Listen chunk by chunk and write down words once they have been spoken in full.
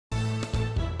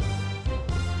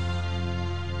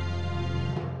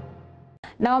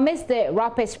Now, amidst the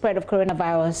rapid spread of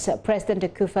coronavirus, President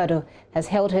Akufo-Addo has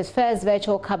held his first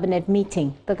virtual cabinet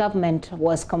meeting. The government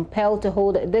was compelled to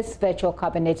hold this virtual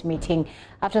cabinet meeting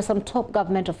after some top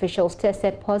government officials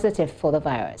tested positive for the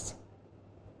virus.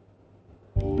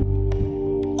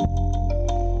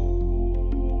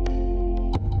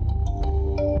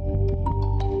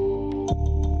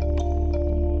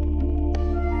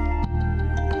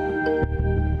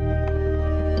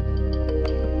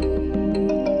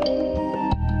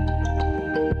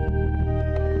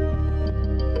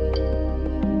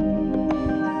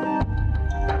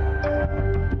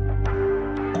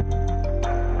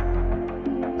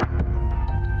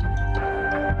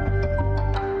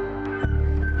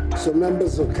 So,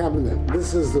 members of Cabinet,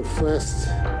 this is the first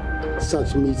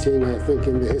such meeting, I think,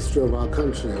 in the history of our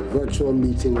country, a virtual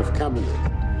meeting of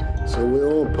Cabinet. So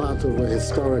we're all part of a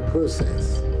historic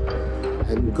process.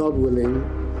 And God willing,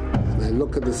 and I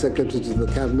look at the Secretary to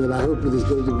the Cabinet, I hope it is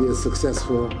going to be a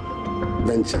successful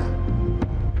venture.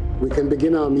 We can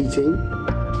begin our meeting,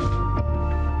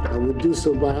 and we'll do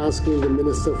so by asking the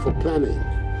Minister for Planning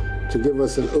to give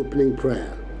us an opening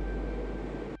prayer.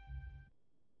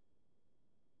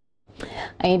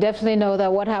 And you definitely know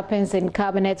that what happens in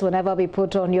cabinet will never be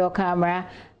put on your camera.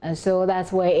 And so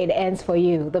that's where it ends for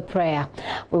you, the prayer.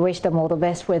 We wish them all the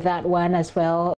best with that one as well.